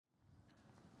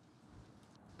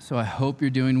So I hope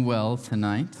you're doing well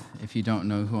tonight. If you don't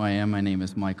know who I am, my name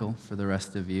is Michael. For the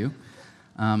rest of you,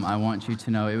 I want you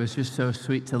to know it was just so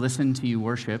sweet to listen to you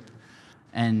worship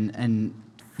and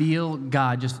feel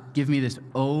God just give me this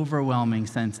overwhelming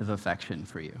sense of affection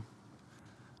for you.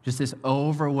 Just this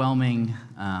overwhelming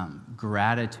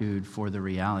gratitude for the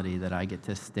reality that I get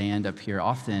to stand up here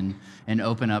often and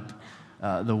open up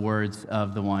the words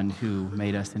of the one who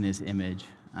made us in his image.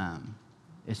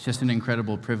 It's just an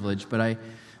incredible privilege. But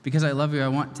because I love you, I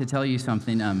want to tell you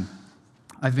something.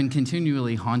 I've been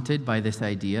continually haunted by this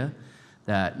idea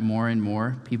that more and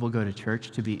more people go to church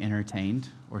to be entertained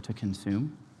or to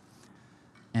consume.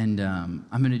 And I'm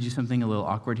going to do something a little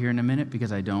awkward here in a minute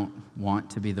because I don't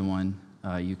want to be the one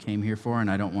you came here for,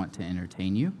 and I don't want to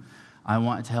entertain you. I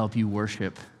want to help you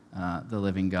worship the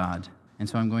living God. And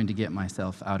so I'm going to get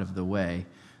myself out of the way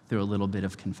through a little bit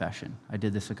of confession. I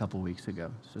did this a couple weeks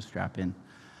ago, so strap in.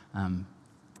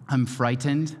 I'm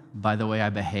frightened by the way I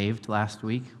behaved last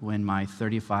week when my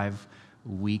 35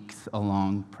 weeks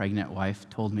along pregnant wife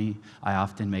told me I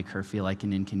often make her feel like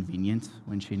an inconvenience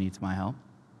when she needs my help.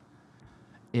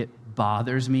 It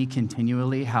bothers me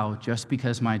continually how just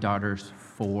because my daughter's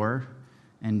 4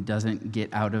 and doesn't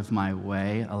get out of my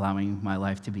way, allowing my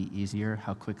life to be easier,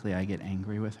 how quickly I get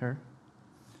angry with her.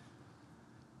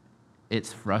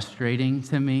 It's frustrating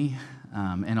to me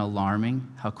and alarming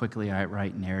how quickly I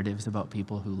write narratives about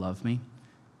people who love me.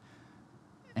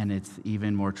 And it's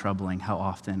even more troubling how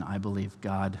often I believe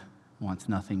God wants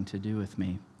nothing to do with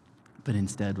me, but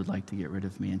instead would like to get rid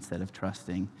of me instead of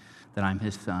trusting that I'm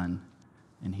his son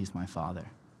and he's my father.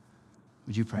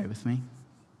 Would you pray with me?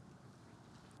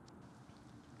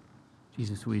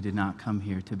 Jesus, we did not come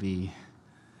here to be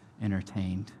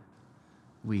entertained.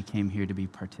 We came here to be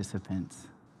participants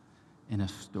in a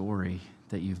story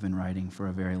that you've been writing for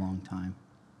a very long time.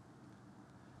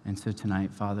 And so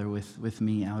tonight, Father, with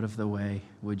me out of the way,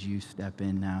 would you step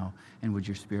in now, and would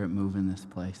your Spirit move in this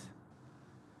place?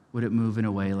 Would it move in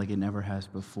a way like it never has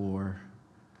before?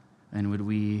 And would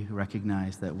we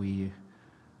recognize that we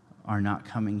are not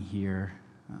coming here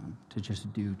to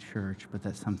just do church, but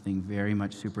that something very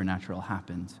much supernatural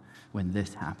happens when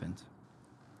this happens?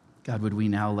 God, would we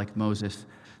now, like Moses,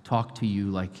 talk to you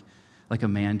like a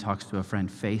man talks to a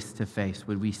friend face to face?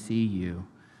 Would we see you,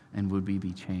 and would we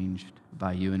be changed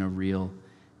by you in a real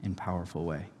and powerful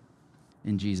way?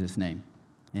 In Jesus' name,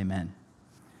 amen.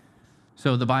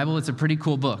 So the Bible, it's a pretty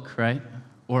cool book, right?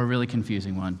 Or a really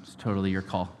confusing one. It's totally your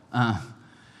call.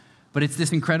 But it's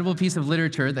this incredible piece of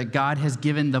literature that God has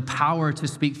given the power to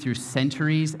speak through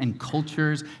centuries and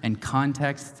cultures and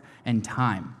contexts and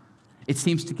time. It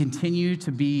seems to continue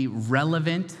to be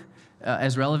relevant,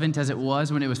 as relevant as it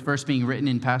was when it was first being written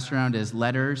and passed around as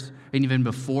letters, and even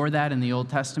before that in the Old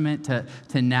Testament,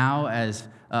 to now as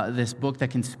this book that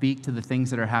can speak to the things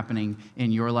that are happening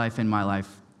in your life, in my life,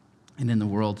 and in the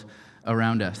world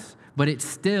around us. But it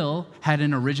still had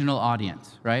an original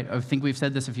audience, right? I think we've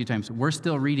said this a few times. We're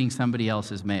still reading somebody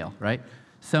else's mail, right?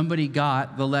 Somebody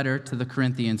got the letter to the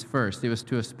Corinthians first. It was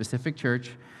to a specific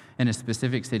church in a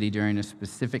specific city during a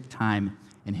specific time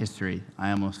in history.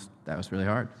 That was really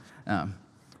hard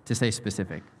to say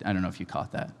specific. I don't know if you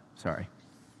caught that. Sorry.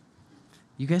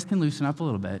 You guys can loosen up a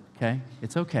little bit, okay?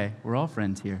 It's okay. We're all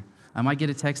friends here. I might get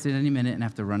a text at any minute and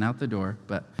have to run out the door,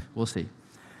 but we'll see.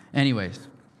 Anyways.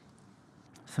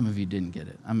 Some of you didn't get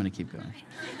it. I'm going to keep going.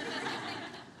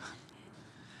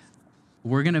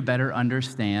 We're going to better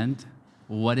understand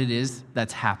what it is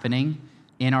that's happening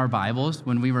in our Bibles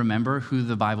when we remember who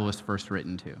the Bible was first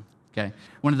written to, okay?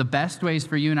 One of the best ways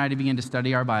for you and I to begin to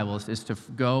study our Bibles is to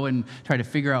go and try to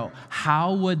figure out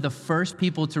how would the first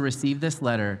people to receive this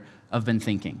letter have been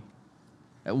thinking?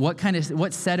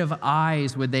 What set of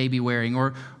eyes would they be wearing?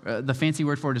 Or the fancy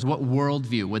word for it is what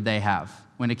worldview would they have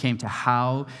when it came to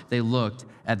how they looked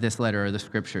at this letter or the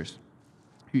scriptures?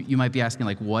 You might be asking,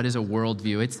 like, what is a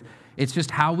worldview? It's just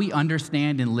how we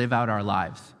understand and live out our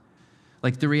lives.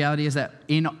 Like, the reality is that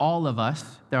in all of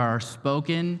us, there are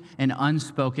spoken and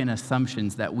unspoken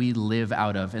assumptions that we live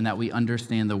out of and that we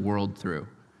understand the world through.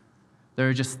 There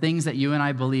are just things that you and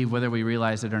I believe, whether we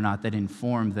realize it or not, that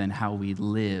inform then how we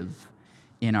live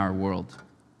in our world.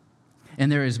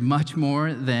 And there is much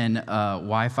more than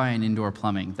Wi-Fi and indoor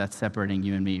plumbing that's separating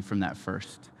you and me from that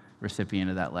first recipient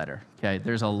of that letter, okay?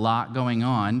 There's a lot going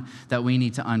on that we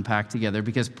need to unpack together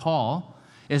because Paul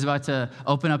is about to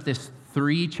open up this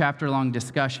 3-chapter-long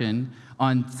discussion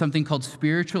on something called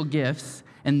spiritual gifts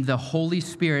and the Holy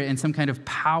Spirit and some kind of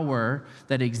power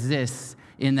that exists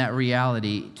in that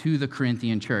reality to the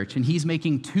Corinthian church. And he's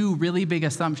making 2 really big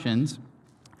assumptions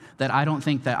that I don't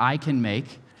think that I can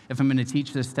make if I'm going to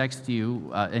teach this text to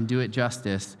you and do it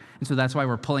justice. And so that's why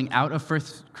we're pulling out of 1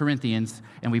 Corinthians,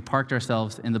 and we parked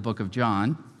ourselves in the book of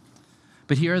John.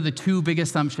 But here are the two big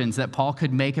assumptions that Paul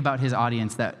could make about his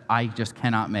audience that I just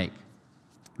cannot make.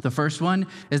 The first one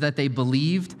is that they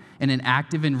believed in an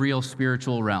active and real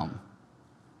spiritual realm.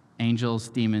 Angels,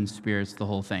 demons, spirits, the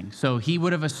whole thing. So he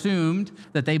would have assumed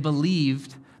that they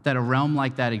believed that a realm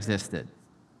like that existed.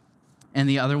 And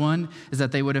the other one is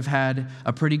that they would have had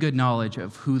a pretty good knowledge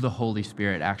of who the Holy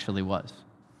Spirit actually was.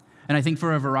 And I think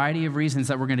for a variety of reasons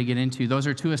that we're going to get into, those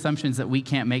are two assumptions that we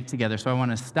can't make together. So I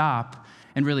want to stop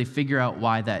and really figure out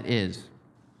why that is.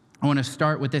 I want to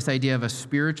start with this idea of a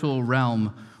spiritual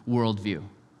realm worldview.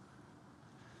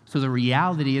 So the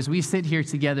reality as we sit here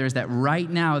together is that right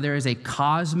now there is a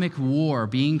cosmic war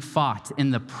being fought,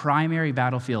 and the primary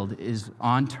battlefield is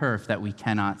on turf that we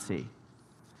cannot see.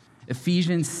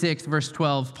 Ephesians 6, verse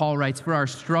 12, Paul writes, "For our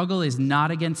struggle is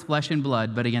not against flesh and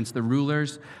blood, but against the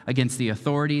rulers, against the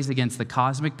authorities, against the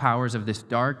cosmic powers of this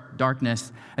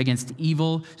darkness, against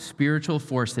evil spiritual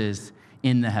forces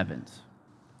in the heavens."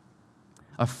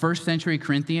 A first century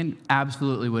Corinthian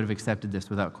absolutely would have accepted this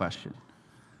without question.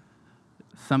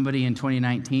 Somebody in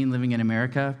 2019 living in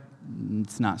America,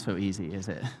 it's not so easy, is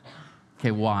it?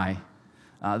 Okay, why?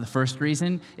 The first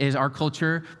reason is our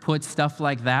culture puts stuff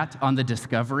like that on the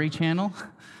Discovery Channel,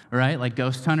 right? Like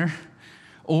Ghost Hunter.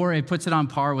 Or it puts it on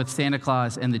par with Santa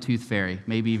Claus and the Tooth Fairy,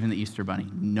 maybe even the Easter Bunny.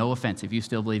 No offense. If you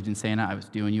still believed in Santa, I was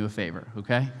doing you a favor,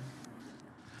 okay?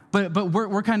 But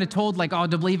we're kind of told, like, oh,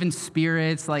 to believe in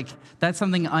spirits, like, that's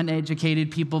something uneducated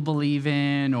people believe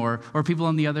in, or people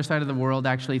on the other side of the world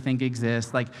actually think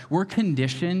exists. Like, we're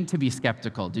conditioned to be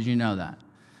skeptical. Did you know that?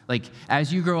 Like,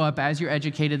 as you grow up, as you're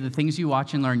educated, the things you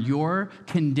watch and learn, you're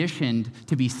conditioned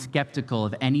to be skeptical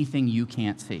of anything you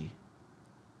can't see.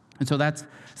 And so that's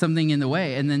something in the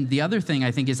way. And then the other thing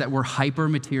I think is that we're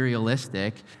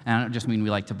hyper-materialistic. And I don't just mean we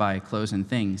like to buy clothes and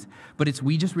things, but it's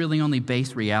we just really only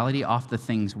base reality off the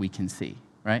things we can see,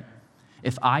 right?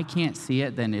 If I can't see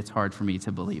it, then it's hard for me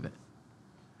to believe it.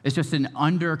 It's just an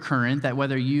undercurrent that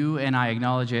whether you and I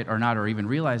acknowledge it or not, or even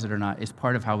realize it or not, is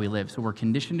part of how we live. So we're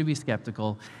conditioned to be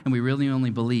skeptical, and we really only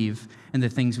believe in the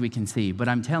things we can see. But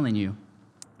I'm telling you,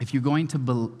 if you're going to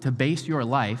base your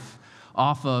life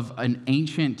off of an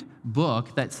ancient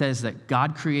book that says that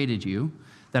God created you,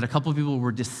 that a couple of people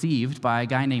were deceived by a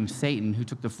guy named Satan who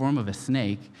took the form of a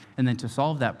snake, and then to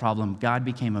solve that problem, God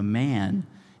became a man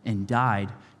and died,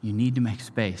 you need to make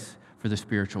space for the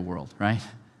spiritual world, right?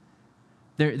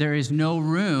 There is no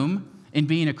room in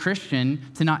being a Christian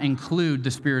to not include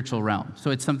the spiritual realm. So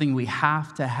it's something we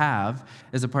have to have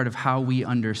as a part of how we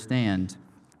understand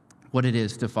what it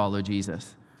is to follow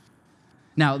Jesus.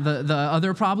 Now, the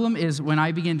other problem is when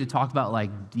I begin to talk about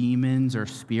like demons or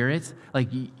spirits, like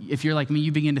if you're like me,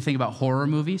 you begin to think about horror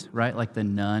movies, right? Like The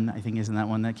Nun, I think isn't that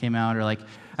one that came out? Or like,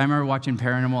 I remember watching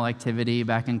Paranormal Activity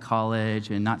back in college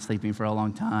and not sleeping for a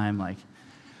long time.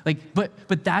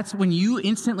 But that's when you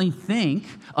instantly think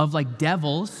of like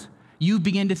devils, you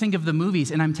begin to think of the movies.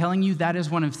 And I'm telling you, that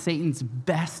is one of Satan's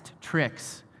best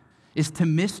tricks, is to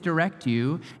misdirect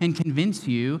you and convince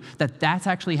you that that's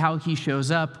actually how he shows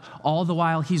up, all the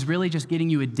while he's really just getting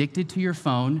you addicted to your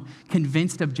phone,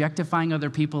 convinced objectifying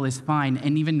other people is fine,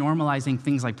 and even normalizing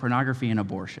things like pornography and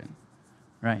abortion,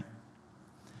 right?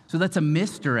 So that's a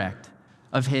misdirect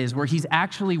of his, where he's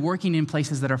actually working in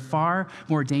places that are far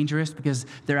more dangerous because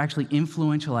they're actually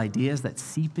influential ideas that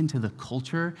seep into the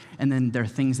culture, and then they're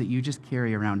things that you just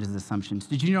carry around as assumptions.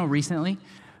 Did you know recently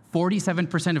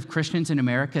 47% of Christians in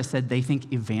America said they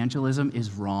think evangelism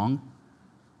is wrong?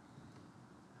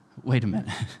 Wait a minute.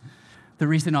 The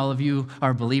reason all of you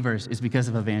are believers is because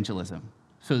of evangelism.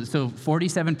 So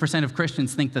 47% of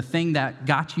Christians think the thing that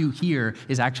got you here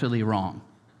is actually wrong.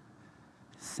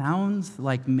 Sounds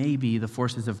like maybe the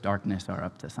forces of darkness are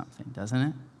up to something, doesn't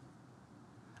it?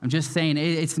 I'm just saying,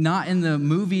 it's not in the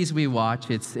movies we watch,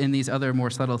 it's in these other more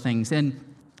subtle things. And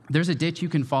there's a ditch you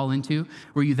can fall into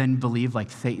where you then believe like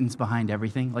Satan's behind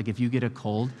everything. Like if you get a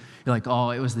cold, you're like,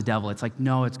 oh, it was the devil. It's like,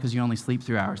 no, it's because you only sleep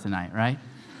 3 hours a night, right?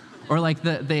 Or like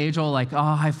the age-old, like, oh,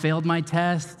 I failed my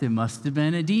test. It must have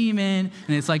been a demon.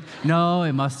 And it's like, no,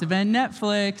 it must have been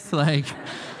Netflix. Like,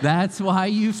 that's why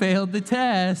you failed the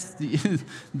test.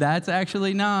 That's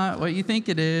actually not what you think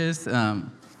it is.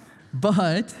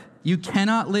 But you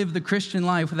cannot live the Christian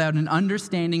life without an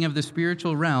understanding of the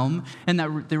spiritual realm and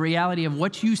that the reality of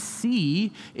what you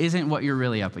see isn't what you're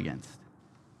really up against.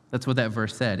 That's what that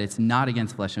verse said. It's not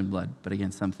against flesh and blood, but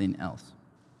against something else.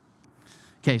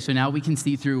 Okay, so now we can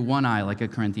see through one eye like a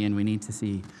Corinthian. We need to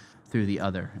see through the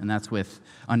other, and that's with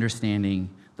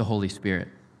understanding the Holy Spirit.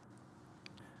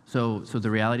 So the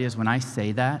reality is when I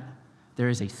say that, there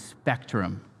is a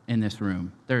spectrum in this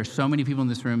room. There are so many people in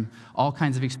this room, all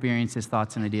kinds of experiences,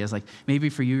 thoughts, and ideas. Like maybe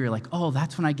for you, you're like, oh,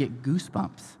 that's when I get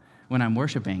goosebumps when I'm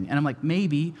worshiping. And I'm like,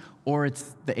 maybe, or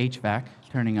it's the HVAC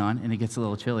turning on and it gets a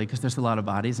little chilly because there's a lot of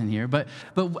bodies in here. But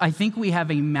I think we have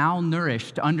a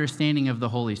malnourished understanding of the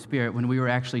Holy Spirit when we were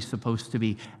actually supposed to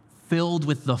be filled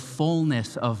with the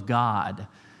fullness of God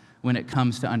when it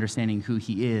comes to understanding who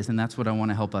he is. And that's what I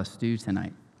want to help us do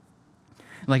tonight.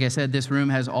 Like I said, this room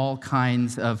has all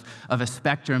kinds of a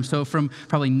spectrum. So from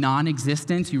probably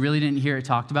non-existence, you really didn't hear it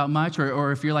talked about much,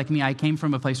 or if you're like me, I came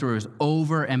from a place where it was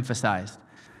overemphasized.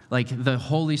 Like the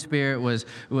Holy Spirit was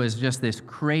just this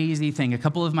crazy thing. A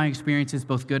couple of my experiences,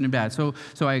 both good and bad. So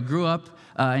I grew up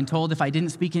and told if I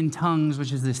didn't speak in tongues,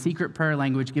 which is the secret prayer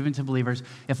language given to believers,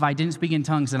 if I didn't speak in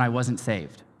tongues, then I wasn't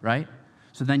saved, right?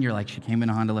 So then you're like, she came in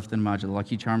a Honda Lift and Module,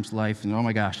 Lucky Charms life, and oh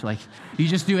my gosh, like you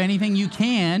just do anything you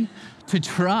can to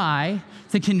try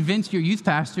to convince your youth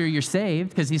pastor you're saved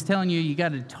because he's telling you you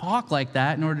got to talk like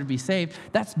that in order to be saved.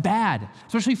 That's bad,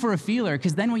 especially for a feeler,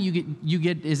 because then what you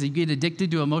get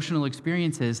addicted to emotional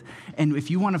experiences, and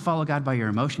if you want to follow God by your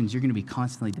emotions, you're going to be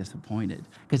constantly disappointed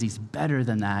because he's better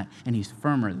than that and he's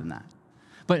firmer than that.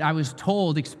 But I was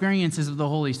told experiences of the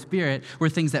Holy Spirit were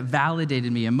things that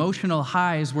validated me. Emotional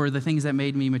highs were the things that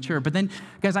made me mature. But then,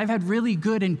 guys, I've had really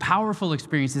good and powerful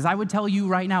experiences. I would tell you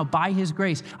right now, by his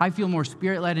grace, I feel more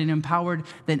spirit-led and empowered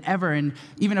than ever. And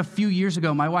even a few years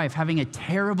ago, my wife having a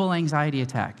terrible anxiety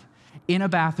attack in a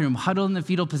bathroom, huddled in the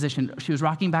fetal position. She was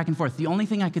rocking back and forth. The only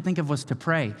thing I could think of was to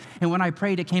pray. And when I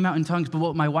prayed, it came out in tongues. But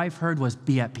what my wife heard was,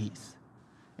 be at peace.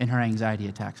 And her anxiety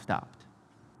attack stopped.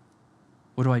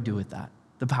 What do I do with that?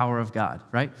 The power of God,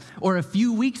 right? Or a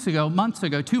few weeks ago, 2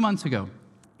 months ago,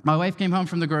 my wife came home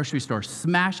from the grocery store,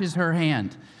 smashes her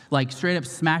hand, like straight up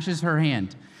smashes her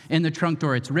hand in the trunk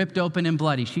door. It's ripped open and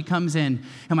bloody. She comes in,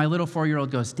 and my little 4-year-old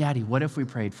goes, Daddy, what if we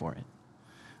prayed for it?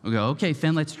 We go, okay,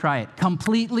 Finn, let's try it.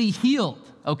 Completely healed,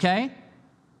 okay?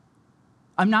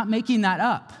 I'm not making that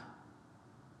up.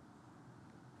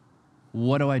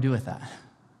 What do I do with that?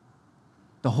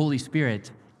 The Holy Spirit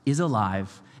is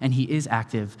alive and he is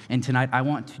active. And tonight I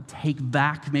want to take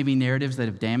back maybe narratives that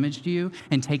have damaged you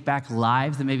and take back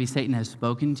lives that maybe Satan has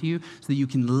spoken to you so that you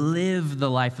can live the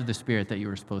life of the Spirit that you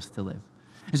were supposed to live.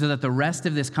 And so that the rest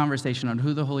of this conversation on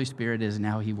who the Holy Spirit is and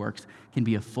how he works can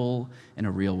be a full and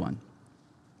a real one.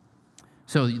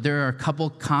 So there are a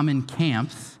couple common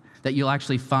camps that you'll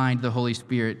actually find the Holy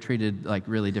Spirit treated like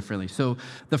really differently. So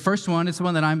the first one is the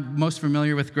one that I'm most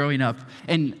familiar with growing up.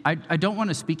 And I don't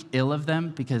want to speak ill of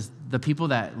them because the people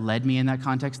that led me in that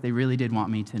context, they really did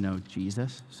want me to know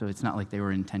Jesus. So it's not like they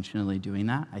were intentionally doing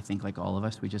that. I think like all of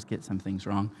us, we just get some things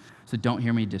wrong. So don't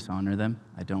hear me dishonor them.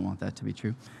 I don't want that to be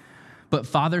true. But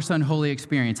Father, Son, Holy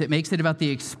experience. It makes it about the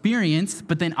experience,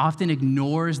 but then often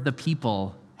ignores the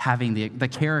people having the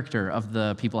character of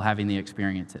the people having the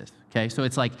experiences, okay? So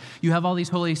it's like you have all these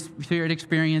Holy Spirit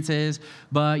experiences,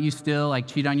 but you still like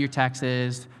cheat on your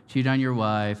taxes, cheat on your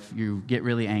wife, you get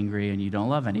really angry, and you don't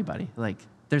love anybody. Like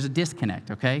there's a disconnect,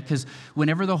 okay? Because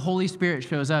whenever the Holy Spirit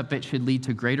shows up, it should lead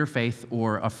to greater faith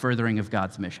or a furthering of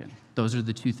God's mission. Those are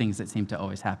the two things that seem to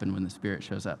always happen when the Spirit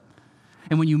shows up.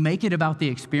 And when you make it about the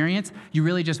experience, you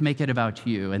really just make it about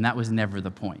you, and that was never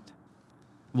the point.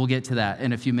 We'll get to that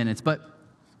in a few minutes, but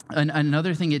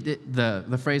another thing,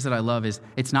 the phrase that I love is,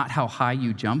 it's not how high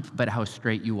you jump, but how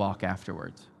straight you walk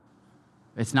afterwards.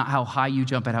 It's not how high you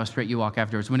jump, but how straight you walk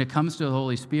afterwards. When it comes to the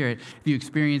Holy Spirit, if you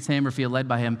experience him or feel led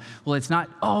by him, well, it's not,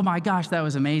 oh my gosh, that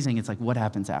was amazing. It's like, what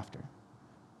happens after?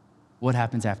 What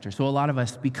happens after? So a lot of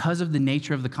us, because of the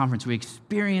nature of the conference, we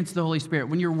experience the Holy Spirit.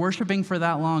 When you're worshiping for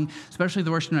that long, especially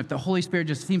the worship night, the Holy Spirit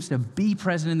just seems to be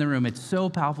present in the room. It's so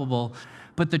palpable.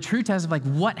 But the true test of like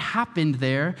what happened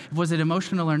there, was it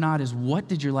emotional or not, is what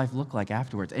did your life look like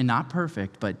afterwards? And not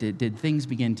perfect, but did things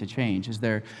begin to change? Is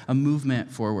there a movement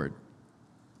forward?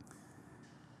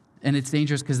 And it's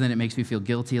dangerous because then it makes you feel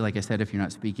guilty, like I said, if you're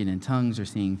not speaking in tongues or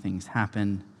seeing things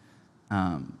happen.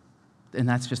 And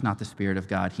that's just not the Spirit of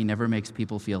God. He never makes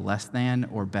people feel less than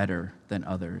or better than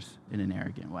others in an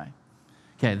arrogant way.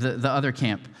 Okay, the other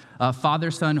camp,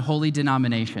 Father, Son, Holy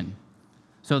denomination.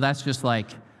 So that's just like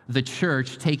the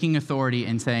church taking authority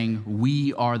and saying,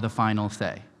 we are the final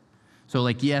say. So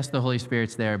like, yes, the Holy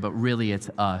Spirit's there, but really it's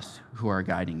us who are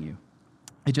guiding you.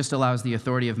 It just allows the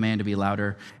authority of man to be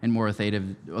louder and more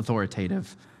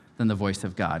authoritative than the voice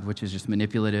of God, which is just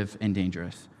manipulative and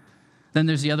dangerous. Then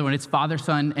there's the other one. It's Father,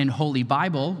 Son, and Holy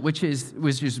Bible, which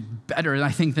was just better,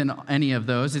 I think, than any of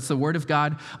those. It's the Word of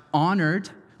God honored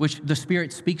which the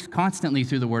Spirit speaks constantly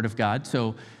through the Word of God.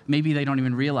 So maybe they don't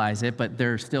even realize it, but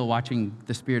they're still watching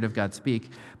the Spirit of God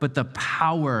speak. But the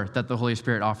power that the Holy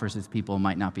Spirit offers his people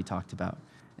might not be talked about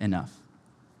enough.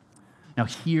 Now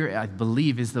here, I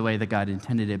believe, is the way that God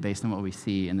intended it based on what we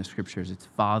see in the Scriptures. It's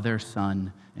Father,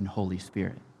 Son, and Holy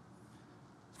Spirit.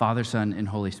 Father, Son, and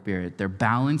Holy Spirit. They're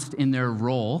balanced in their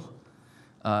role.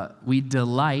 We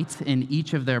delight in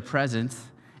each of their presence,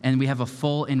 and we have a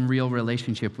full and real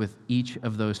relationship with each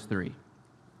of those three.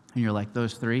 And you're like,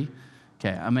 those three?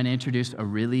 Okay, I'm going to introduce a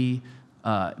really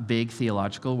big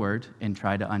theological word and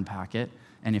try to unpack it.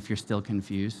 And if you're still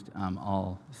confused,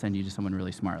 I'll send you to someone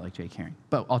really smart like Jake Herring.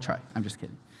 But I'll try. I'm just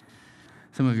kidding.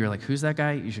 Some of you are like, who's that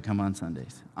guy? You should come on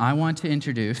Sundays. I want to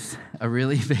introduce a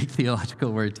really big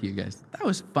theological word to you guys. That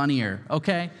was funnier,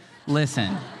 okay?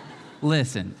 Listen.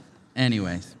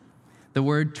 Anyways, the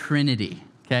word Trinity,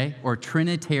 okay? Or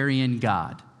Trinitarian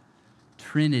God.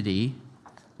 Trinity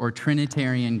or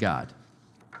Trinitarian God.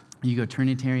 You go,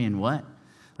 Trinitarian what?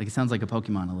 Like it sounds like a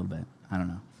Pokemon a little bit. I don't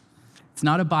know. It's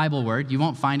not a Bible word. You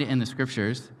won't find it in the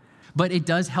Scriptures. But it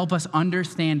does help us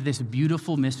understand this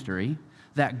beautiful mystery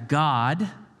that God,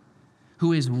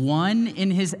 who is one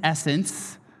in his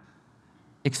essence,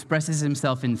 expresses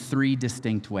himself in three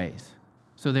distinct ways.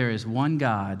 So there is one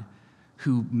God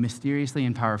who mysteriously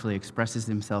and powerfully expresses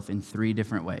himself in three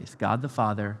different ways: God the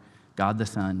Father, God the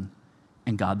Son,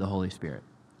 and God the Holy Spirit.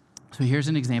 So here's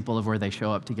an example of where they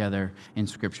show up together in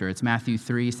Scripture. It's Matthew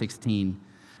 3:16.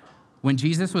 When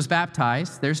Jesus was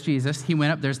baptized, there's Jesus. He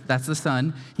went up, that's the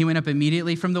Son. He went up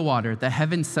immediately from the water. The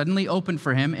heavens suddenly opened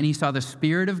for him, and he saw the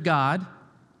Spirit of God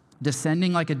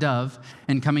descending like a dove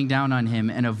and coming down on him.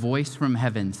 And a voice from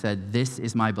heaven said, "This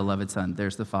is my beloved Son."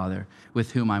 There's the Father,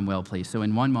 with whom I'm well pleased. So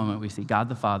in one moment, we see God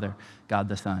the Father, God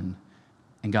the Son,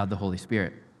 and God the Holy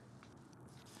Spirit.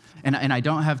 And I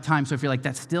don't have time, so if you're like,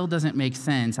 that still doesn't make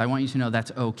sense, I want you to know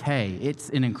that's okay. It's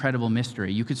an incredible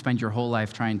mystery. You could spend your whole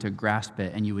life trying to grasp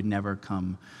it, and you would never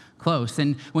come close.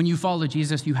 And when you follow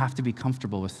Jesus, you have to be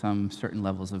comfortable with some certain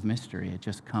levels of mystery. It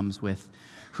just comes with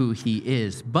who he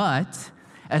is. But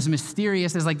as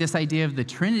mysterious as like this idea of the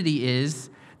Trinity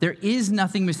is, there is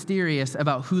nothing mysterious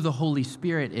about who the Holy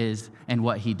Spirit is and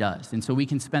what he does. And so we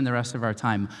can spend the rest of our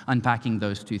time unpacking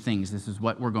those two things. This is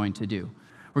what we're going to do.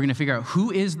 We're going to figure out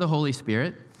who is the Holy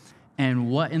Spirit and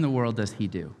what in the world does he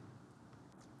do.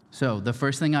 So the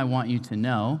first thing I want you to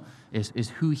know is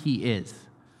who he is.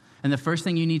 And the first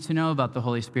thing you need to know about the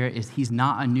Holy Spirit is he's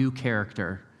not a new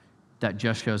character that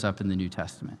just shows up in the New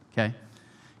Testament, okay?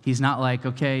 He's not like,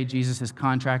 okay, Jesus'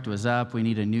 contract was up, we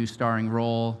need a new starring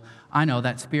role. I know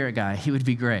that Spirit guy, he would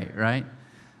be great, right?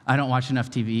 I don't watch enough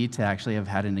TV to actually have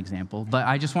had an example, but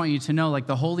I just want you to know, like,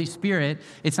 the Holy Spirit,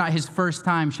 it's not his first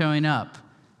time showing up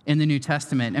in the New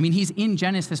Testament. I mean, he's in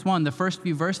Genesis 1, the first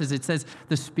few verses, it says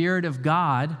the Spirit of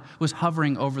God was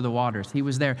hovering over the waters. He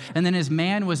was there. And then as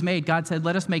man was made, God said,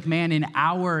 let us make man in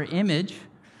our image.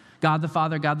 God the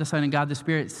Father, God the Son, and God the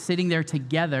Spirit sitting there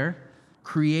together,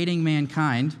 creating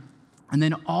mankind. And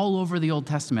then all over the Old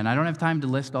Testament, I don't have time to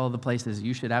list all the places.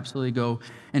 You should absolutely go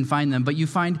and find them. But you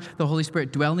find the Holy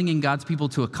Spirit dwelling in God's people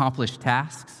to accomplish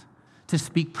tasks, to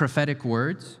speak prophetic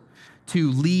words,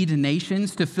 to lead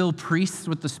nations, to fill priests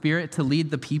with the Spirit, to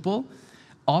lead the people.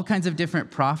 All kinds of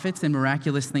different prophets and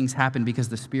miraculous things happen because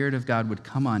the Spirit of God would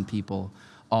come on people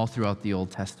all throughout the Old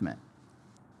Testament.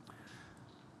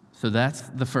 So that's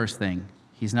the first thing.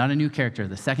 He's not a new character.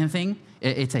 The second thing,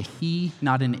 it's a he,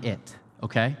 not an it,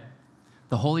 okay?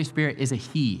 The Holy Spirit is a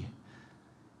he.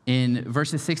 In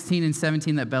verses 16 and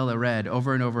 17 that Bella read,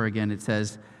 over and over again, it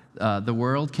says, the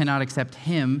world cannot accept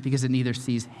him because it neither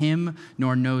sees him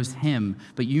nor knows him,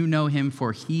 but you know him,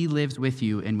 for he lives with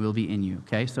you and will be in you,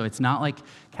 okay? So it's not like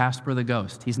Casper the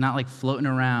Ghost. He's not like floating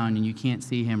around and you can't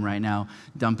see him right now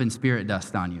dumping spirit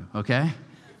dust on you, okay?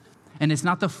 And it's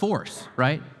not the Force,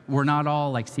 right? We're not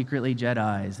all like secretly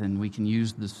Jedis and we can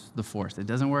use the Force. It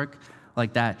doesn't work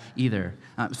like that either.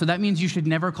 So that means you should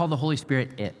never call the Holy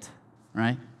Spirit it,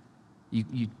 right?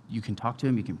 You can talk to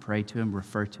him, you can pray to him,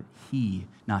 refer to he,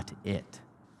 not it.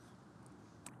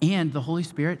 And the Holy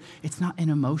Spirit, it's not an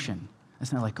emotion.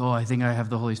 It's not like, oh, I think I have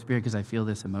the Holy Spirit because I feel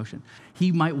this emotion.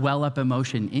 He might well up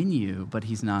emotion in you, but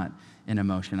he's not an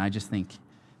emotion. I just think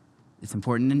it's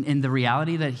important. And the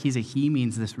reality that he's a he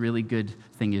means this really good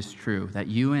thing is true, that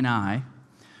you and I,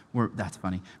 that's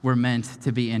funny, we're meant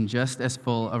to be in just as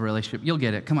full a relationship. You'll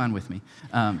get it. Come on with me.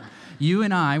 You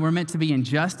and I, we're meant to be in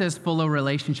just as full a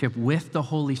relationship with the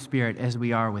Holy Spirit as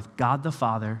we are with God the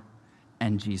Father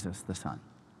and Jesus the Son.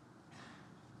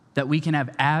 That we can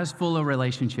have as full a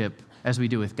relationship as we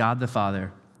do with God the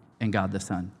Father and God the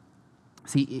Son.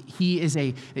 See,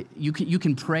 you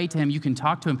can pray to him, you can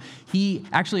talk to him. He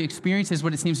actually experiences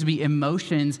what it seems to be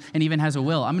emotions and even has a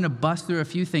will. I'm going to bust through a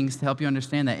few things to help you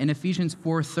understand that. In Ephesians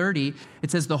 4:30,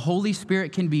 it says the Holy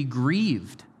Spirit can be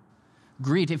grieved.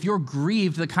 Grieved. If you're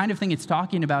grieved, the kind of thing it's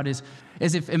talking about is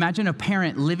if, imagine a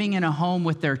parent living in a home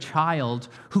with their child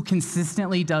who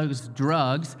consistently does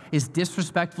drugs, is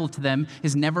disrespectful to them,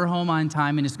 is never home on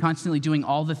time, and is constantly doing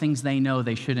all the things they know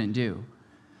they shouldn't do.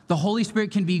 The Holy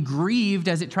Spirit can be grieved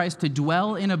as it tries to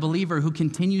dwell in a believer who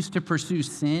continues to pursue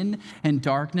sin and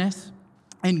darkness.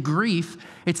 And grief,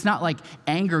 it's not like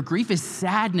anger. Grief is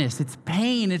sadness. It's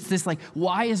pain. It's this like,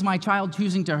 why is my child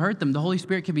choosing to hurt them? The Holy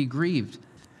Spirit can be grieved.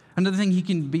 Another thing he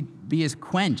can be is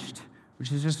quenched,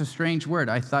 which is just a strange word.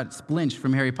 I thought it's blinched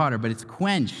from Harry Potter, but it's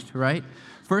quenched, right?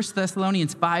 1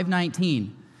 Thessalonians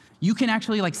 5:19. You can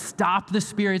actually like stop the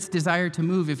Spirit's desire to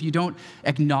move if you don't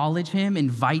acknowledge him,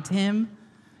 invite him.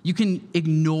 You can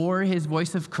ignore his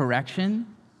voice of correction.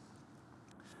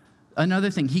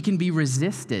 Another thing, he can be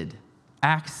resisted.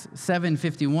 Acts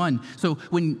 7:51. So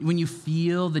when you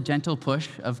feel the gentle push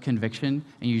of conviction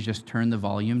and you just turn the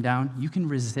volume down, you can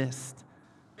resist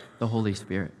the Holy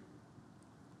Spirit.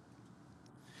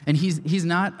 And he's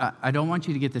not, I don't want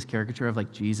you to get this caricature of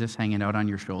like Jesus hanging out on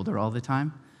your shoulder all the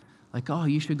time. Like, oh,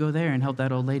 you should go there and help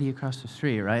that old lady across the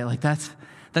street, right? Like that's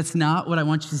not what I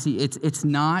want you to see. It's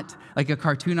not like a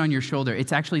cartoon on your shoulder.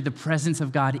 It's actually the presence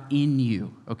of God in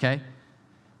you, okay?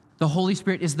 The Holy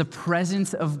Spirit is the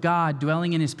presence of God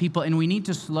dwelling in his people, and we need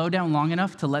to slow down long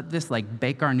enough to let this like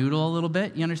bake our noodle a little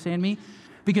bit, you understand me?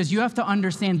 Because you have to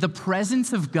understand the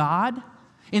presence of God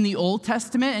in the Old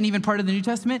Testament and even part of the New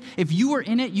Testament, if you were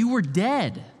in it, you were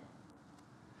dead.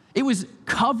 It was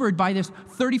covered by this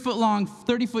 30-foot long,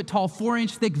 30-foot tall,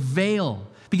 4-inch thick veil,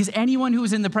 because anyone who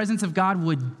was in the presence of God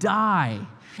would die.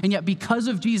 And yet because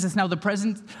of Jesus, now the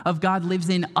presence of God lives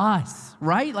in us,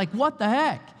 right? Like what the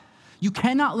heck? You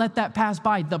cannot let that pass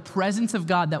by. The presence of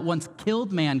God that once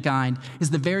killed mankind is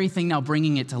the very thing now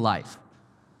bringing it to life.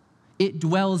 It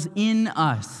dwells in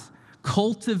us,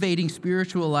 cultivating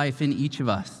spiritual life in each of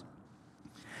us.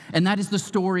 And that is the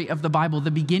story of the Bible.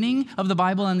 The beginning of the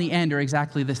Bible and the end are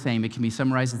exactly the same. It can be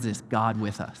summarized as this: God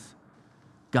with us.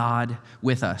 God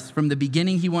with us. From the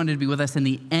beginning, he wanted to be with us. In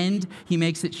the end, he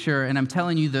makes it sure. And I'm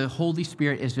telling you, the Holy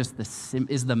Spirit is just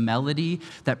the melody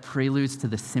that preludes to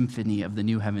the symphony of the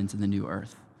new heavens and the new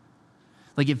earth.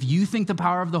 Like if you think the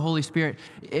power of the Holy Spirit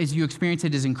as you experience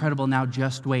it is incredible, now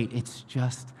just wait. It's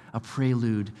just a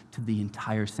prelude to the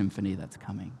entire symphony that's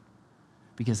coming.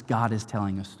 Because God is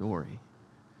telling a story.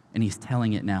 And he's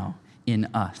telling it now in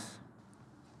us.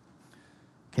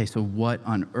 Okay, so what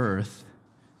on earth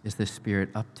is the Spirit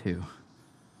up to?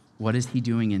 What is he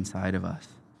doing inside of us?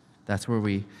 That's where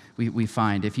we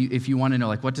find. If you want to know,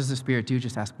 like, what does the Spirit do?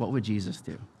 Just ask, what would Jesus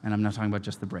do? And I'm not talking about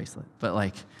just the bracelet, but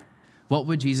like, what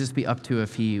would Jesus be up to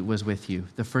if he was with you?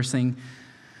 The first thing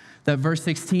that verse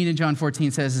 16 in John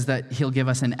 14 says is that he'll give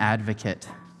us an advocate.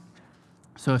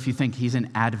 So if you think he's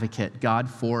an advocate, God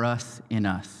for us, in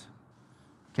us.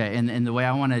 Okay, and the way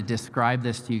I want to describe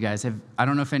this to you guys, I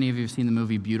don't know if any of you have seen the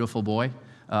movie Beautiful Boy.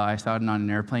 I saw it on an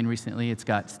airplane recently. It's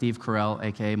got Steve Carell,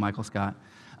 a.k.a. Michael Scott.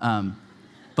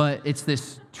 But it's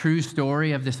this true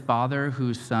story of this father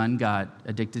whose son got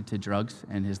addicted to drugs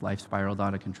and his life spiraled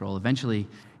out of control, eventually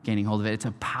gaining hold of it. It's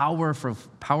a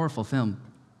powerful film.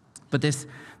 But this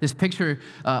picture,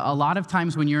 a lot of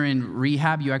times when you're in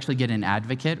rehab, you actually get an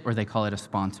advocate, or they call it a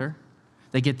sponsor.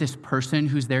 They get this person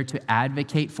who's there to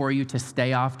advocate for you to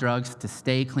stay off drugs, to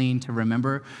stay clean, to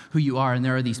remember who you are. And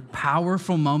there are these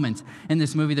powerful moments in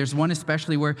this movie. There's one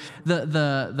especially where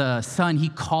the son, he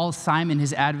calls Simon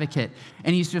his advocate,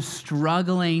 and he's just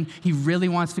struggling. He really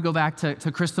wants to go back to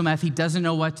crystal meth. He doesn't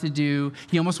know what to do.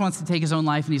 He almost wants to take his own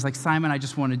life, and he's like, Simon, I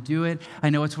just want to do it. I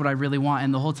know it's what I really want.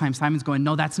 And the whole time Simon's going,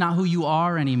 no, that's not who you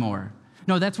are anymore.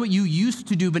 No, that's what you used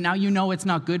to do, but now you know it's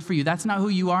not good for you. That's not who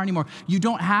you are anymore. You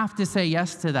don't have to say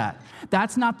yes to that.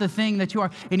 That's not the thing that you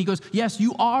are. And he goes, yes,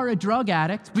 you are a drug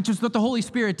addict, which is what the Holy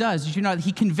Spirit does. You know,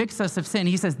 he convicts us of sin.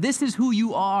 He says, this is who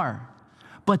you are.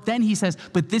 But then he says,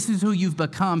 but this is who you've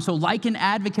become. So like an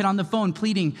advocate on the phone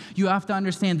pleading, you have to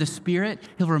understand the Spirit.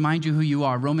 He'll remind you who you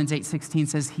are. Romans 8:16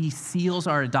 says he seals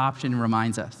our adoption and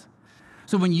reminds us.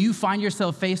 So when you find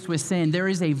yourself faced with sin, there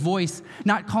is a voice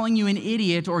not calling you an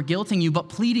idiot or guilting you, but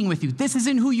pleading with you. This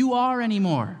isn't who you are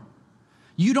anymore.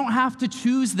 You don't have to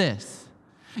choose this.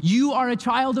 You are a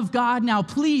child of God now.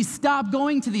 Please stop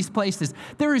going to these places.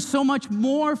 There is so much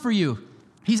more for you.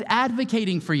 He's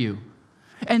advocating for you.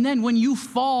 And then when you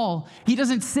fall, he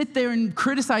doesn't sit there and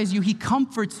criticize you. He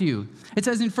comforts you. It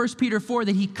says in 1 Peter 4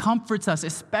 that he comforts us,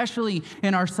 especially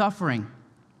in our suffering.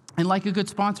 And like a good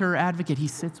sponsor or advocate, he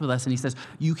sits with us and he says,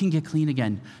 you can get clean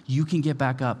again. You can get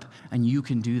back up and you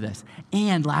can do this.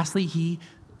 And lastly,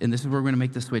 and this is where we're going to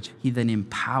make the switch, he then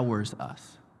empowers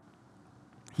us.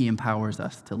 He empowers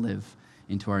us to live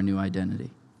into our new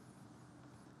identity.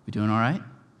 We doing all right?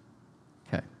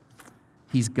 Okay.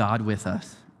 He's God with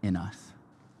us, in us,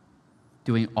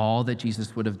 doing all that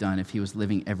Jesus would have done if he was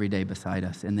living every day beside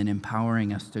us, and then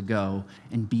empowering us to go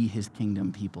and be his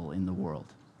kingdom people in the world.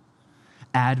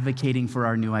 Advocating for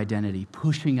our new identity,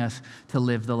 pushing us to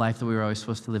live the life that we were always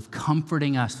supposed to live,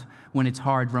 comforting us when it's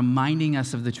hard, reminding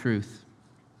us of the truth.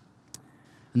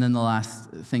 And then the last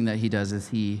thing that he does is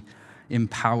he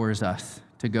empowers us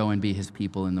to go and be his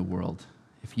people in the world.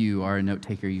 If you are a note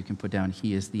taker, you can put down,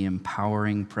 he is the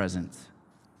empowering presence.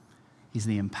 He's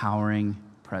the empowering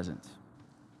presence.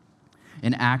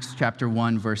 In Acts chapter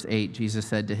 1, verse 8, Jesus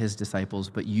said to his disciples,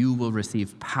 "But you will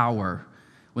receive power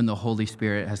when the Holy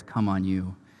Spirit has come on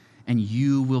you, and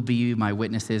you will be my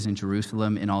witnesses in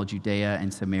Jerusalem, in all Judea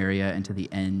and Samaria, and to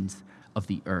the ends of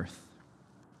the earth."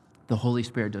 The Holy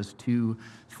Spirit does two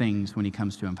things when he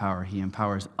comes to empower. He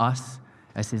empowers us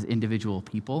as his individual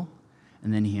people,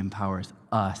 and then he empowers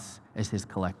us as his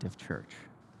collective church.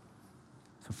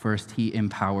 So first, he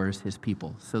empowers his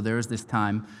people. So there was this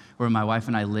time where my wife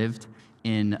and I lived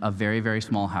in a very, very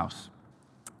small house.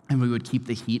 And we would keep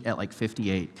the heat at like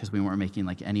 58 because we weren't making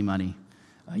like any money.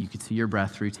 You could see your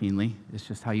breath routinely. It's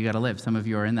just how you got to live. Some of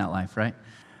you are in that life, right?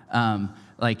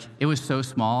 It was so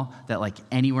small that like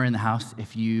anywhere in the house,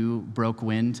 if you broke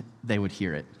wind, they would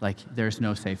hear it. Like there's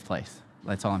no safe place.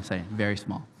 That's all I'm saying. Very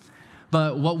small.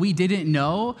 But what we didn't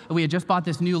know, we had just bought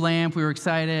this new lamp. We were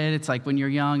excited. It's like when you're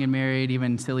young and married,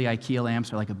 even silly IKEA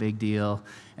lamps are like a big deal.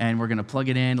 And we're going to plug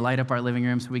it in, light up our living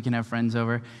room so we can have friends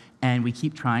over. And we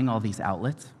keep trying all these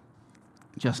outlets,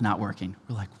 just not working.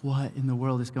 We're like, what in the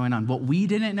world is going on? What we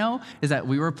didn't know is that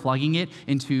we were plugging it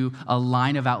into a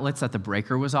line of outlets that the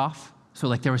breaker was off. So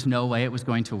like there was no way it was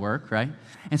going to work, right?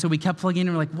 And so we kept plugging in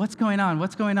and we're like, what's going on?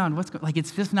 What's going on? Like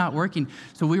it's just not working.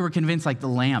 So we were convinced like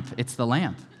it's the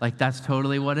lamp. Like that's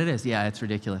totally what it is. Yeah, it's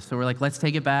ridiculous. So we're like, let's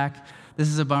take it back. This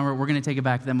is a bummer. We're going to take it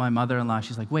back. Then my mother-in-law,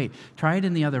 she's like, wait, try it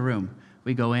in the other room.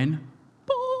 We go in,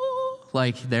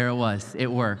 like there it was. It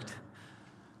worked.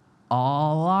 A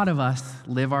lot of us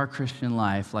live our Christian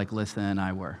life like Lissa and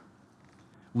I were.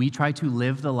 We try to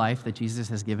live the life that Jesus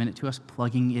has given it to us,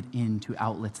 plugging it into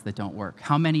outlets that don't work.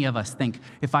 How many of us think,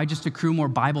 if I just accrue more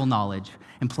Bible knowledge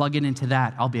and plug it into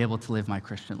that, I'll be able to live my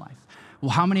Christian life? Well,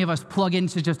 how many of us plug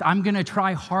into just, I'm going to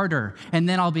try harder, and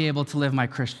then I'll be able to live my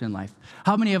Christian life?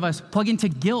 How many of us plug into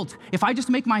guilt? If I just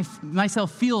make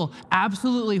myself feel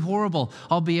absolutely horrible,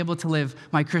 I'll be able to live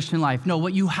my Christian life. No,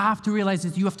 what you have to realize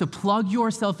is you have to plug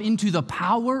yourself into the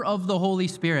power of the Holy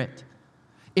Spirit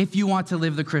if you want to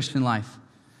live the Christian life.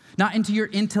 Not into your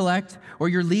intellect or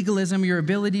your legalism, your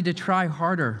ability to try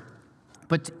harder,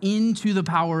 but into the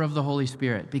power of the Holy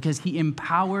Spirit, because he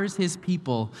empowers his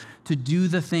people to do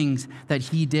the things that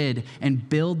he did and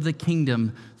build the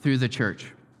kingdom through the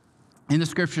church. In the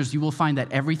scriptures, you will find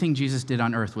that everything Jesus did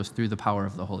on earth was through the power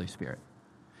of the Holy Spirit.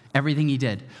 Everything he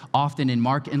did. Often in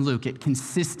Mark and Luke, it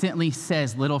consistently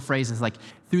says little phrases like,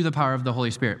 through the power of the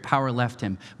Holy Spirit, power left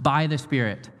him, by the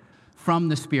Spirit, from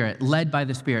the Spirit, led by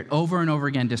the Spirit, over and over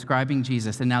again describing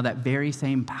Jesus. And now that very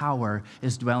same power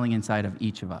is dwelling inside of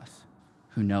each of us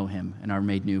who know him and are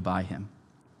made new by him.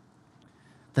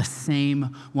 The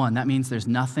same one. That means there's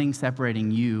nothing separating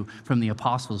you from the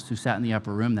apostles who sat in the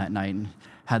upper room that night and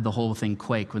had the whole thing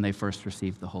quake when they first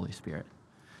received the Holy Spirit.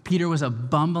 Peter was a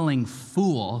bumbling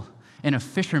fool and a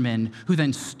fisherman who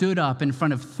then stood up in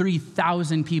front of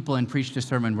 3,000 people and preached a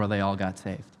sermon where they all got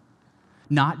saved.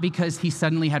 Not because he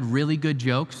suddenly had really good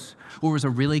jokes or was a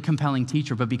really compelling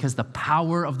teacher, but because the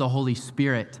power of the Holy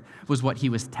Spirit was what he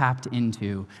was tapped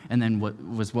into and then what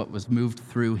was moved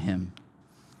through him.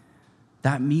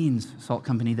 That means, Salt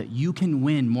Company, that you can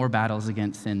win more battles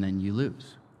against sin than you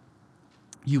lose.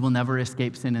 You will never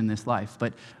escape sin in this life,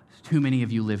 but too many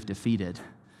of you live defeated.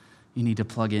 You need to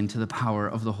plug into the power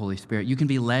of the Holy Spirit. You can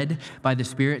be led by the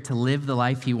Spirit to live the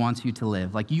life he wants you to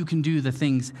live. Like you can do the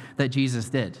things that Jesus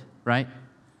did, right?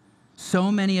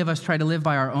 So many of us try to live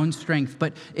by our own strength,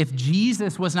 but if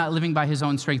Jesus was not living by his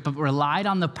own strength, but relied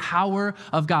on the power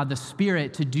of God, the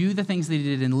Spirit, to do the things that he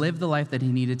did and live the life that he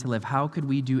needed to live, how could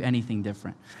we do anything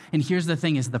different? And here's the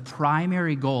thing, is the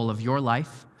primary goal of your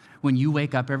life when you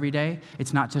wake up every day,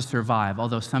 it's not to survive,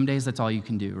 although some days that's all you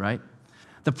can do, right?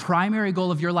 The primary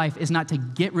goal of your life is not to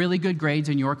get really good grades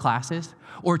in your classes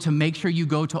or to make sure you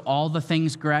go to all the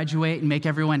things, graduate, and make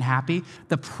everyone happy.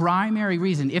 The primary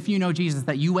reason, if you know Jesus,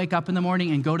 that you wake up in the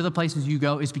morning and go to the places you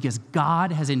go is because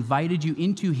God has invited you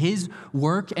into his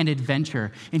work and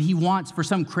adventure, and he wants, for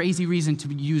some crazy reason,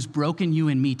 to use broken you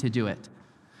and me to do it.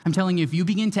 I'm telling you, if you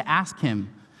begin to ask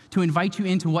him to invite you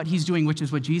into what he's doing, which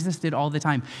is what Jesus did all the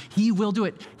time, he will do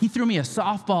it. He threw me a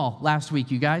softball last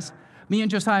week, you guys. Me and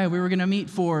Josiah, we were going to meet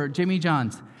for Jimmy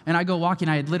John's. And I go walking,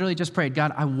 I had literally just prayed,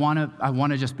 God, I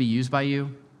want to just be used by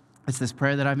you. It's this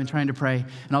prayer that I've been trying to pray.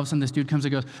 And all of a sudden this dude comes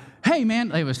and goes, hey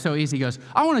man, it was so easy. He goes,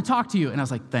 I want to talk to you. And I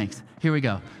was like, thanks, here we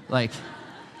go. Like,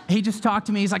 he just talked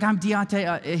to me. He's like, I'm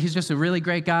Deontay. He's just a really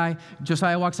great guy.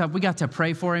 Josiah walks up, we got to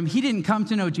pray for him. He didn't come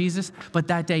to know Jesus, but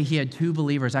that day he had 2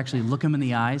 believers actually look him in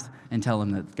the eyes and tell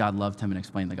him that God loved him and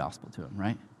explain the gospel to him,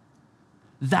 right?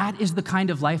 That is the kind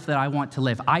of life that I want to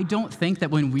live. I don't think that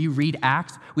when we read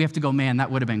Acts, we have to go, man,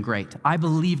 that would have been great. I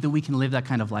believe that we can live that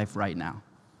kind of life right now.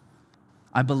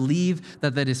 I believe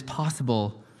that that is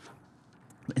possible.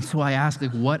 And so I ask,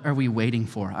 like, what are we waiting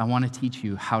for? I want to teach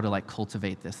you how to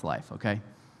cultivate this life, okay?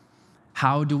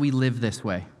 How do we live this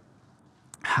way?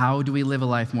 How do we live a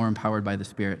life more empowered by the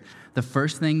Spirit? The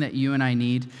first thing that you and I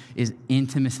need is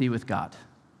intimacy with God.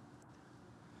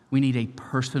 We need a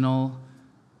personal,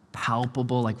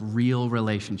 palpable, real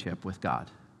relationship with God.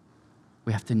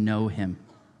 We have to know him.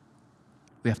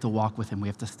 We have to walk with him. We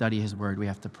have to study his word. We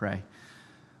have to pray.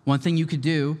 One thing you could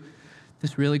do,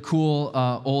 this really cool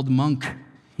old monk,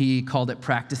 he called it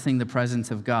practicing the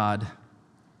presence of God.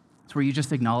 It's where you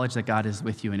just acknowledge that God is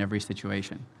with you in every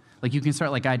situation. You can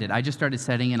start like I did. I just started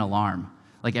setting an alarm,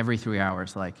 every 3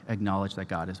 hours, acknowledge that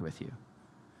God is with you.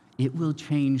 It will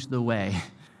change the way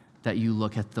that you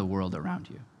look at the world around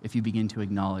you if you begin to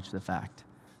acknowledge the fact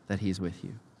that he's with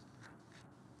you.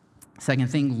 Second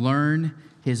thing, learn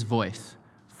his voice,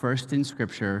 first in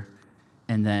Scripture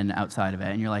and then outside of it.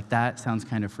 And you're like, that sounds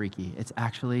kind of freaky. It's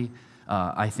actually,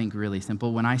 I think, really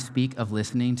simple. When I speak of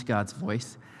listening to God's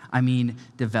voice, I mean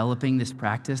developing this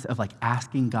practice of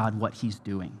asking God what he's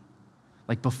doing.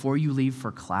 Before you leave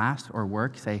for class or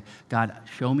work, say, God,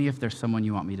 show me if there's someone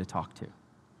you want me to talk to.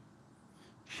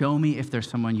 Show me if there's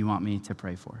someone you want me to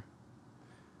pray for.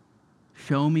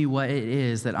 Show me what it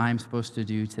is that I'm supposed to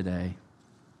do today.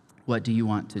 What do you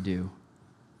want to do?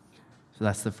 So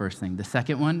that's the first thing. The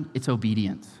second one, it's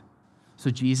obedience.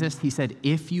 So Jesus, he said,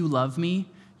 if you love me,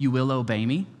 you will obey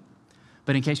me.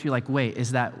 But in case you're like, wait,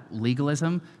 is that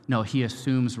legalism? No, he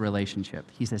assumes relationship.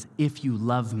 He says, if you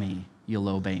love me, you'll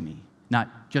obey me.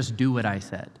 Not just do what I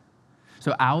said.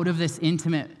 So out of this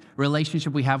intimate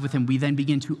relationship we have with him, we then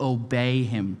begin to obey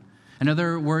him.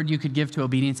 Another word you could give to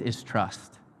obedience is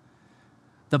trust.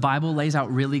 The Bible lays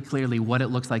out really clearly what it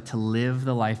looks like to live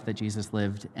the life that Jesus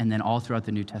lived, and then all throughout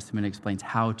the New Testament explains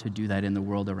how to do that in the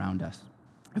world around us.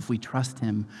 If we trust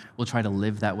him, we'll try to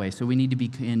live that way. So we need to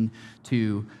begin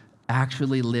to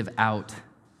actually live out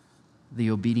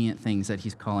the obedient things that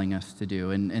he's calling us to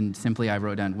do. And simply I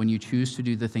wrote down, when you choose to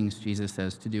do the things Jesus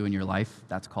says to do in your life,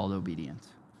 that's called obedience.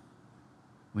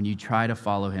 When you try to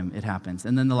follow him, it happens.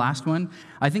 And then the last one,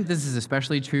 I think this is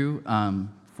especially true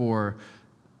for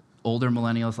older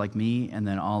millennials like me, and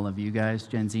then all of you guys,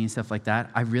 Gen Z and stuff like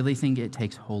that. I really think it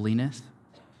takes holiness.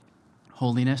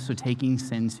 Holiness, so taking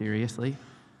sin seriously.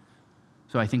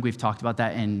 So I think we've talked about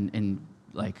that in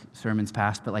sermons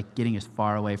past, but getting as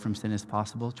far away from sin as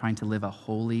possible, trying to live a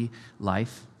holy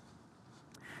life.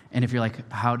 And if you're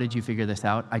like, how did you figure this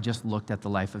out? I just looked at the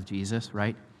life of Jesus,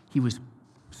 right? He was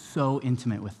so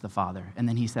intimate with the Father. And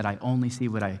then he said, I only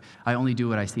do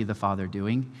what I see the Father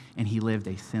doing. And he lived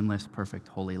a sinless, perfect,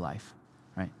 holy life,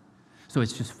 right? So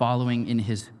it's just following in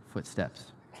his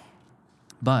footsteps.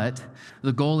 But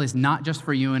the goal is not just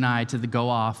for you and I to go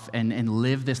off and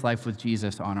live this life with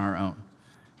Jesus on our own.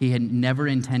 He had never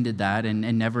intended that and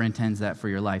never intends that for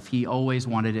your life. He always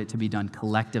wanted it to be done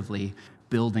collectively,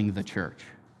 building the church.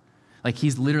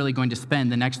 He's literally going to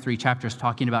spend the next 3 chapters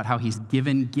talking about how he's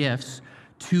given gifts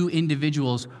to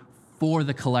individuals for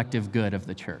the collective good of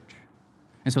the church.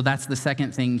 And so that's the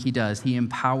second thing he does. He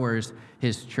empowers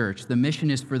his church. The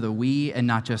mission is for the we and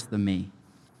not just the me.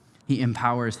 He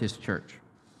empowers his church.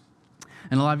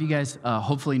 And a lot of you guys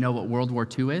hopefully know what World War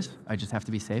II is. I just have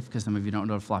to be safe because some of you don't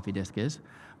know what a floppy disk is.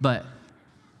 But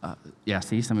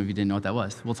some of you didn't know what that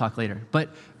was. We'll talk later. But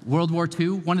World War II,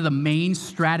 one of the main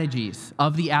strategies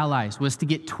of the Allies was to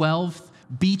get 12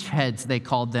 beachheads, they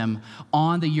called them,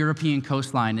 on the European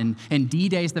coastline. And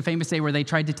D-Day is the famous day where they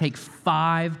tried to take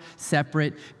 5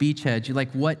 separate beachheads. You're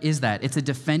like, what is that? It's a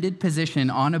defended position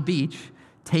on a beach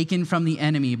taken from the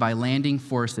enemy by landing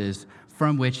forces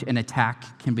from which an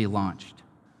attack can be launched.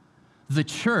 The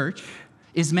church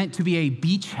is meant to be a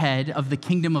beachhead of the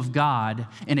kingdom of God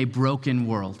in a broken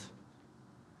world.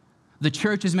 The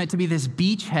church is meant to be this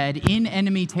beachhead in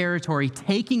enemy territory,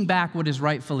 taking back what is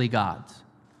rightfully God's.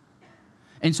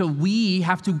 And so we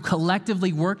have to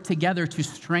collectively work together to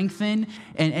strengthen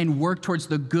and work towards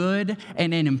the good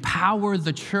and empower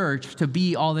the church to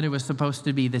be all that it was supposed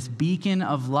to be, this beacon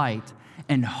of light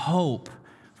and hope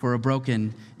for a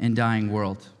broken and dying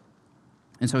world.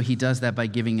 And so he does that by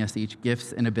giving us each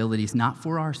gifts and abilities, not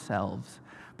for ourselves,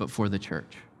 but for the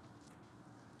church.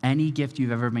 Any gift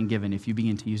you've ever been given, if you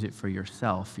begin to use it for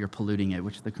yourself, you're polluting it,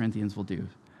 which the Corinthians will do.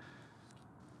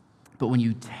 But when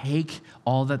you take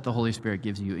all that the Holy Spirit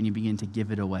gives you and you begin to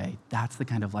give it away, that's the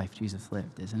kind of life Jesus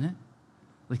lived, isn't it?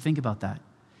 Like, think about that.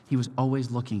 He was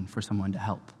always looking for someone to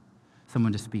help,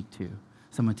 someone to speak to,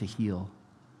 someone to heal,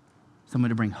 someone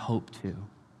to bring hope to.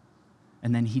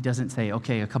 And then he doesn't say,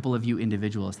 okay, a couple of you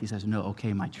individuals. He says, no,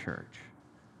 okay, my church.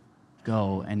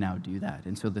 Go and now do that.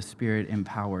 And so the Spirit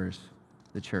empowers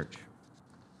the church.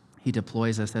 He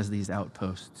deploys us as these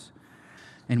outposts.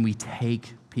 And we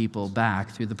take people back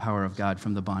through the power of God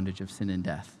from the bondage of sin and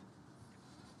death.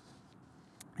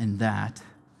 And that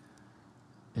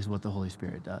is what the Holy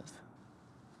Spirit does.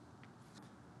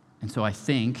 And so I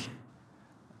think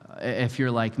if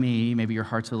you're like me, maybe your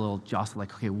heart's a little jostled,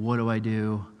 like, okay, what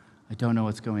do? I don't know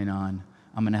what's going on.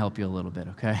 I'm going to help you a little bit,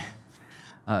 okay?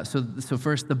 So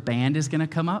first, the band is going to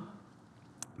come up.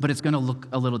 But it's going to look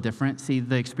a little different. See,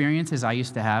 the experiences I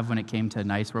used to have when it came to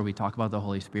nights where we talk about the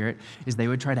Holy Spirit is they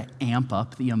would try to amp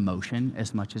up the emotion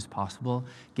as much as possible,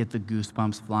 get the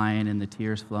goosebumps flying and the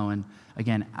tears flowing,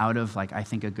 again, out of, like, I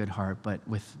think a good heart, but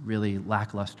with really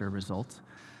lackluster results.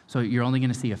 So you're only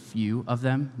going to see a few of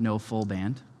them, no full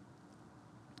band.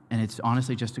 And it's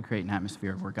honestly just to create an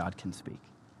atmosphere where God can speak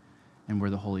and where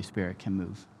the Holy Spirit can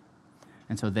move.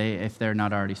 And so if they're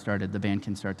not already started, the band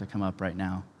can start to come up right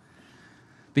now.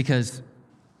 Because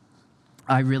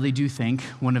I really do think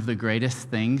one of the greatest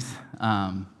things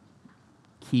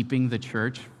keeping the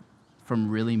church from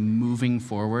really moving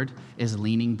forward is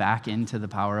leaning back into the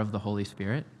power of the Holy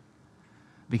Spirit.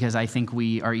 Because I think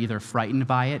we are either frightened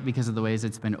by it because of the ways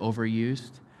it's been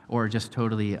overused or just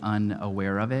totally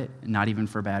unaware of it, not even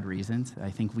for bad reasons. I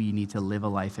think we need to live a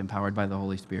life empowered by the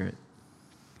Holy Spirit.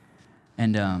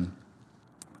 And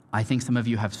I think some of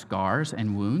you have scars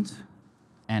and wounds.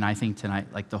 And I think tonight,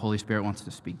 like, the Holy Spirit wants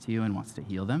to speak to you and wants to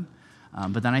heal them.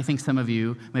 But then I think some of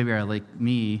you maybe are like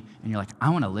me, and you're like, I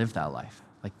want to live that life.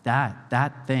 Like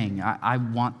that thing, I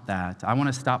want that. I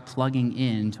want to stop plugging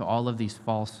in to all of these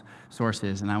false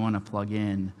sources, and I want to plug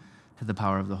in to the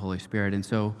power of the Holy Spirit. And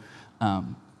so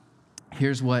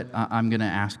here's what I'm going to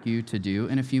ask you to do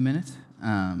in a few minutes.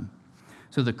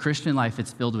 So the Christian life,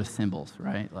 it's filled with symbols,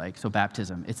 right? Like, so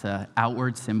baptism, it's an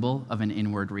outward symbol of an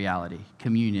inward reality.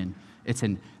 Communion, it's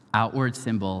an outward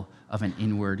symbol of an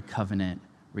inward covenant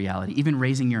reality. Even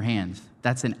raising your hands,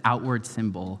 that's an outward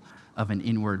symbol of an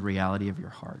inward reality of your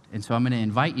heart. And so I'm going to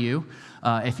invite you,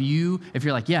 if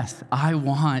you're like, yes, I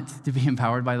want to be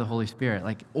empowered by the Holy Spirit,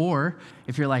 like, or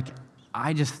if you're like,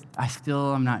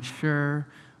 I'm not sure,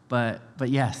 but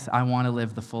yes, I want to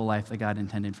live the full life that God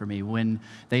intended for me. When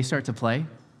they start to play,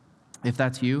 if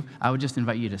that's you, I would just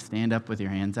invite you to stand up with your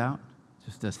hands out,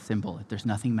 just a symbol. There's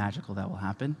nothing magical that will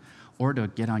happen, or to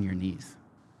get on your knees.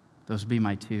 Those would be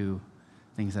my two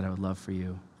things that I would love for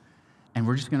you. And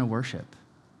we're just going to worship,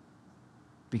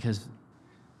 because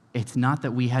it's not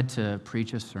that we had to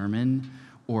preach a sermon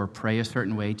or pray a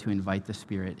certain way to invite the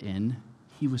Spirit in.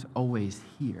 He was always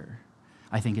here.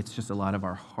 I think it's just a lot of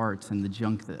our hearts and the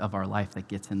junk of our life that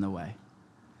gets in the way.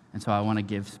 And so I want to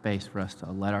give space for us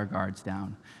to let our guards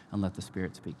down and let the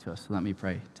Spirit speak to us. So let me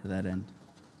pray to that end.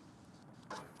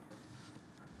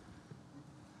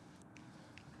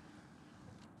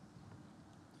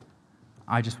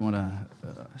 I just want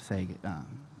to say,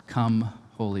 come,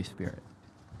 Holy Spirit.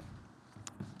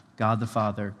 God the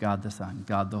Father, God the Son,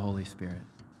 God the Holy Spirit.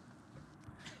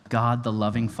 God the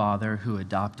loving Father who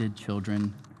adopted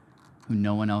children who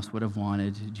no one else would have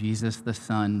wanted. Jesus the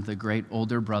Son, the great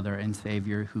older brother and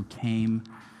Savior who came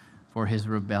for his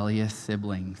rebellious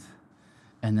siblings.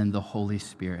 And then the Holy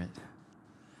Spirit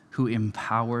who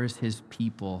empowers his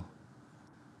people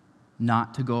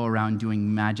not to go around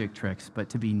doing magic tricks, but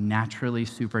to be naturally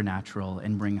supernatural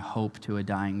and bring hope to a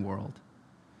dying world.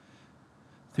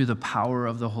 Through the power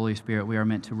of the Holy Spirit, we are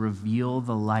meant to reveal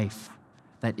the life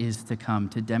that is to come,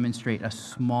 to demonstrate a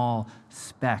small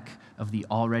speck of the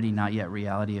already not yet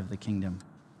reality of the kingdom.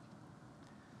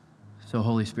 So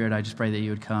Holy Spirit, I just pray that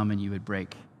you would come and you would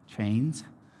break chains,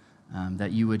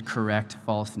 that you would correct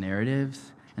false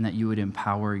narratives, and that you would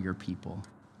empower your people.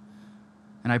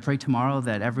 And I pray tomorrow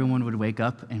that everyone would wake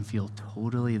up and feel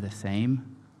totally the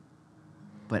same,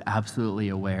 but absolutely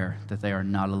aware that they are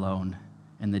not alone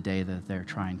in the day that they're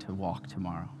trying to walk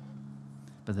tomorrow,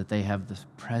 but that they have this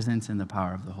presence and the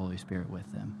power of the Holy Spirit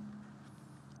with them.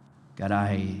 God,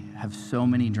 I have so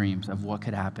many dreams of what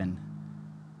could happen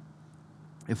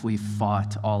if we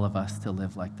fought, all of us, to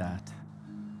live like that.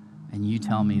 And you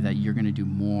tell me that you're going to do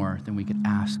more than we could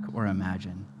ask or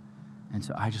imagine. And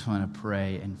so I just want to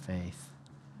pray in faith,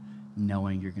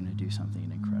 knowing you're going to do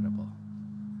something incredible.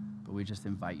 But we just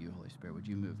invite you, Holy Spirit, would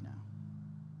you move now?